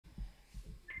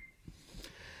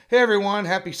Hey everyone,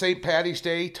 happy St. Patty's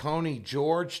Day. Tony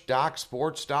George,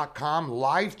 DocSports.com.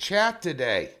 Live chat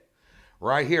today.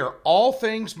 Right here. All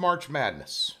things March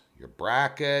Madness. Your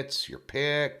brackets, your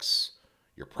picks,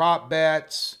 your prop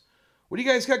bets. What do you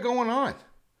guys got going on?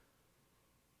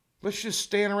 Let's just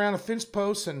stand around a fence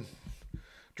post and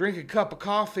drink a cup of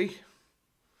coffee.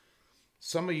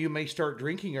 Some of you may start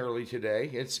drinking early today.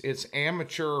 It's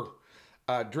amateur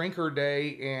drinker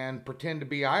day and pretend to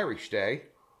be Irish day.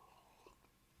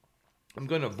 I'm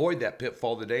going to avoid that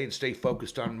pitfall today and stay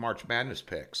focused on March Madness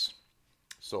picks.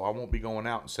 So I won't be going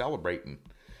out and celebrating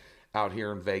out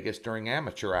here in Vegas during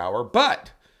amateur hour.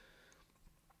 But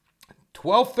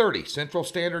 12:30 Central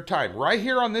Standard Time, right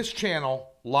here on this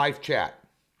channel, live chat.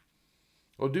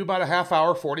 We'll do about a half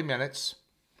hour, 40 minutes.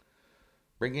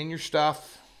 Bring in your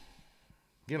stuff.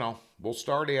 You know, we'll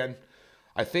start in.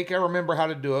 I think I remember how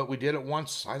to do it. We did it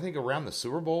once, I think around the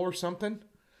Super Bowl or something.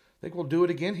 I think we'll do it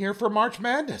again here for March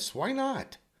Madness. Why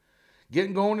not?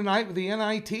 Getting going tonight with the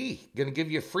NIT. Going to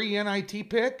give you a free NIT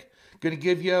pick. Going to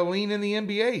give you a lean in the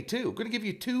NBA too. Going to give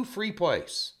you 2 free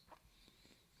plays.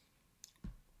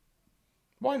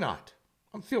 Why not?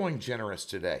 I'm feeling generous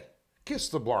today. Kiss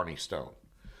the Blarney Stone.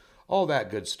 All that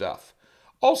good stuff.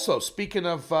 Also, speaking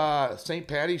of St.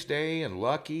 Patty's Day and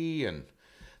Lucky and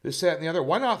this, that, and the other,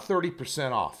 why not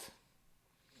 30% off?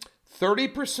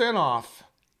 30% off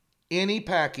any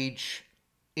package,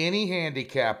 any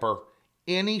handicapper,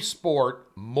 any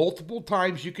sport, multiple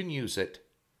times you can use it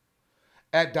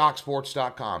at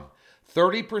DocSports.com.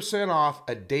 30% off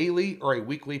a daily or a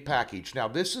weekly package. Now,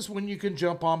 this is when you can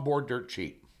jump on board dirt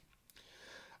cheap.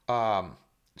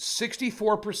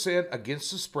 64%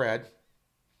 against the spread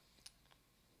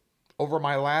over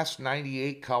my last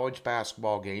 98 college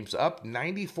basketball games, up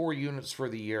 94 units for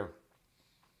the year.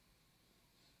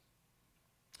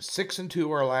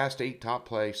 6-2 our last 8 top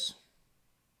plays.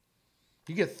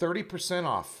 You get 30%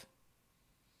 off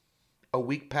a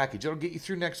week package. It'll get you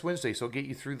through next Wednesday, so it'll get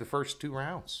you through the first 2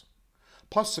 rounds.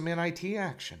 Plus some NIT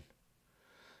action.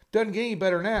 Doesn't get any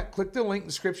better than that. Click the link in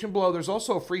the description below. There's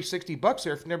also a free $60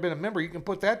 there. If you've never been a member, you can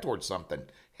put that towards something.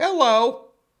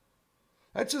 Hello!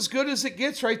 That's as good as it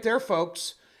gets right there,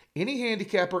 folks. Any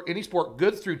handicapper, any sport,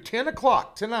 good through 10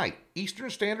 o'clock tonight,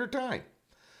 Eastern Standard Time.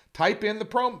 Type in the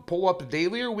promo, pull up a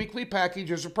daily or weekly package.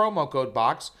 There's a promo code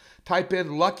box. Type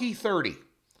in Lucky30,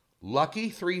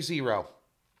 Lucky30.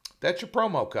 That's your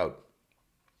promo code.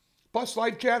 Plus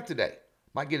live chat today.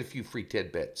 Might get a few free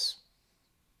tidbits.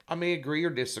 I may agree or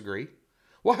disagree.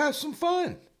 We'll have some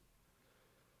fun.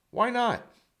 Why not?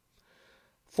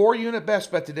 4-unit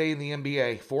best bet today in the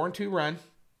NBA. 4-2 run.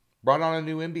 Brought on a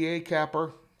new NBA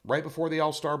capper right before the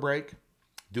All-Star break.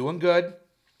 Doing good.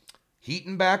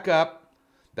 Heating back up.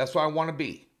 That's what I want to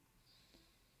be.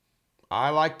 I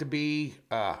like to be,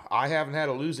 I haven't had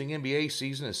a losing NBA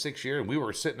season in 6 years, and we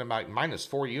were sitting about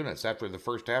 -4 units after the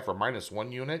first half, or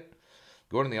 -1 unit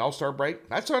going to the All-Star break.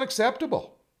 That's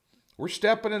unacceptable. We're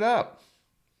stepping it up.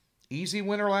 Easy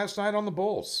winner last night on the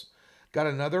Bulls. Got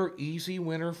another easy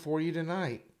winner for you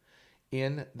tonight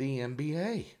in the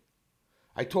NBA.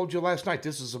 I told you last night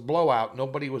this is a blowout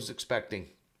nobody was expecting.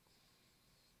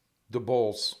 The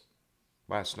Bulls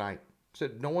last night.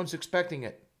 Said no one's expecting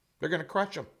it. They're going to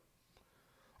crush them.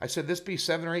 I said this be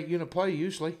 7 or 8 unit play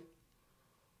usually.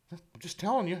 I'm just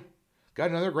telling you. Got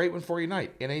another great one for you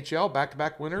tonight. NHL,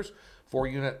 back-to-back winners.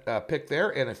 4-unit pick there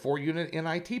and a 4-unit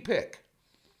NIT pick.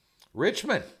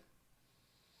 Richmond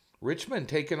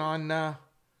taking on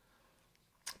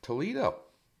Toledo.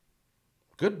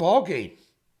 Good ball game.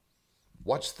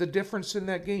 What's the difference in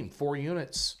that game? 4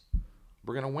 units.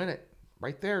 We're going to win it.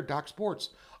 Right there, Doc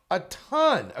Sports. A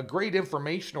ton of great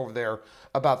information over there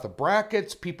about the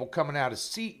brackets, people coming out of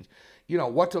seat. You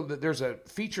know, there's a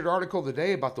featured article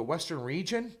today about the Western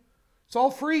region. It's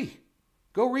all free.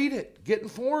 Go read it. Get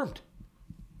informed.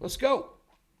 Let's go.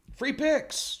 Free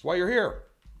picks while you're here.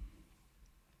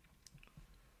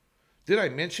 Did I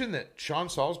mention that Sean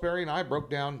Salisbury and I broke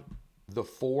down the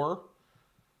 4,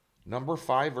 number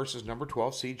 5 versus number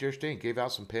 12 seed yesterday and gave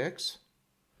out some picks?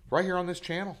 Right here on this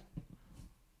channel.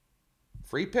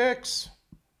 Free picks.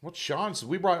 What's Sean's?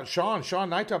 We brought Sean. Sean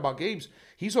and I talk about games.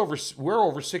 We're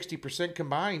over 60%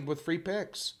 combined with free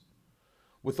picks.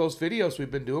 With those videos we've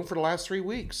been doing for the last 3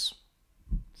 weeks.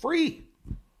 Free.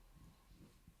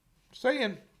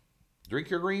 Saying, drink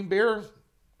your green beer.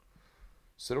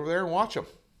 Sit over there and watch them.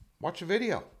 Watch a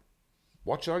video.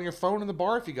 Watch it on your phone in the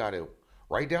bar if you got to.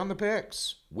 Write down the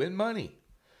picks. Win money.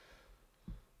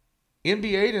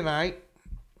 NBA tonight.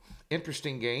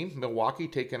 Interesting game. Milwaukee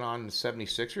taking on the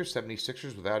 76ers.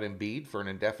 76ers without Embiid for an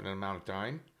indefinite amount of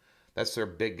time. That's their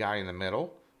big guy in the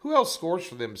middle. Who else scores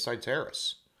for them besides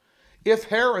Harris? If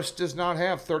Harris does not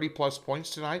have 30-plus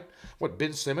points tonight, what,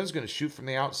 Ben Simmons going to shoot from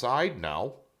the outside?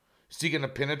 No. Is he going to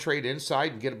penetrate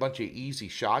inside and get a bunch of easy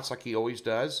shots like he always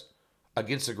does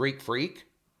against the Greek Freak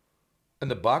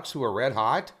and the Bucks, who are red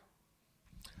hot?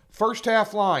 First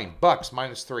half line, Bucks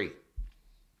 -3.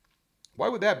 Why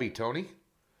would that be, Tony?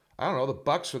 I don't know. The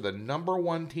Bucks are the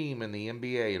 #1 team in the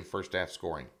NBA in first half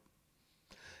scoring.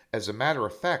 As a matter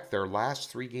of fact, their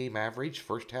last 3-game average,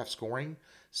 first half scoring,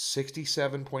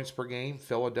 67 points per game,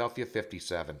 Philadelphia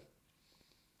 57.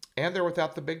 And they're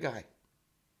without the big guy.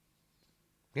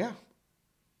 Yeah.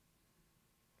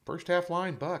 First half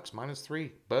line, Bucks,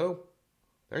 -3. Boo.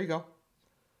 There you go.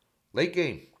 Late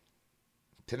game.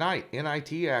 Tonight,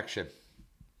 NIT action.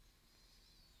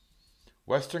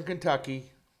 Western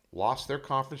Kentucky lost their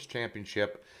conference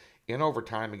championship in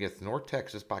overtime against North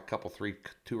Texas by a couple,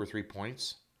 2 or 3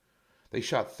 points. They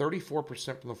shot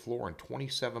 34% from the floor and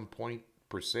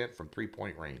 27% from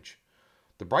three-point range.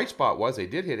 The bright spot was they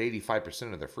did hit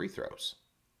 85% of their free throws.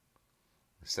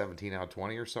 17 out of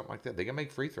 20 or something like that. They can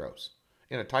make free throws.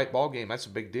 In a tight ball game, that's a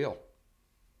big deal.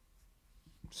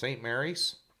 St.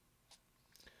 Mary's.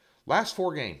 Last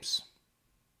 4 games.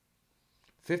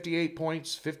 58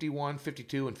 points, 51,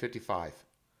 52, and 55.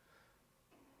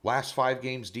 Last 5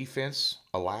 games defense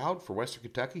allowed for Western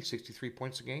Kentucky, 63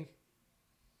 points a game.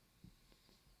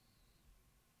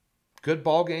 Good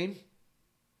ball game.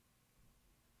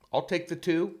 I'll take the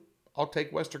 2. I'll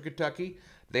take Western Kentucky.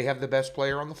 They have the best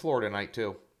player on the floor tonight,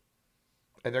 too.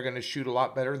 And they're going to shoot a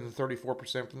lot better than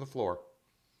 34% from the floor.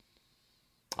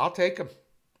 I'll take them.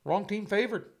 Wrong team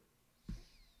favored.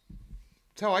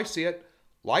 That's how I see it.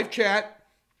 Live chat,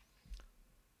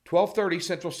 12:30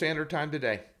 Central Standard Time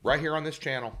today, right here on this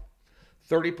channel.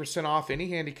 30% off any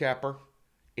handicapper,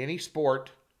 any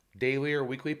sport, daily or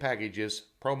weekly packages.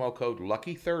 Promo code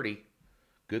LUCKY30.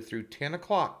 Good through 10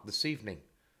 o'clock this evening,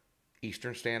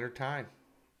 Eastern Standard Time.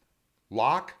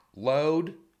 Lock,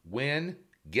 load, win,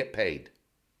 get paid.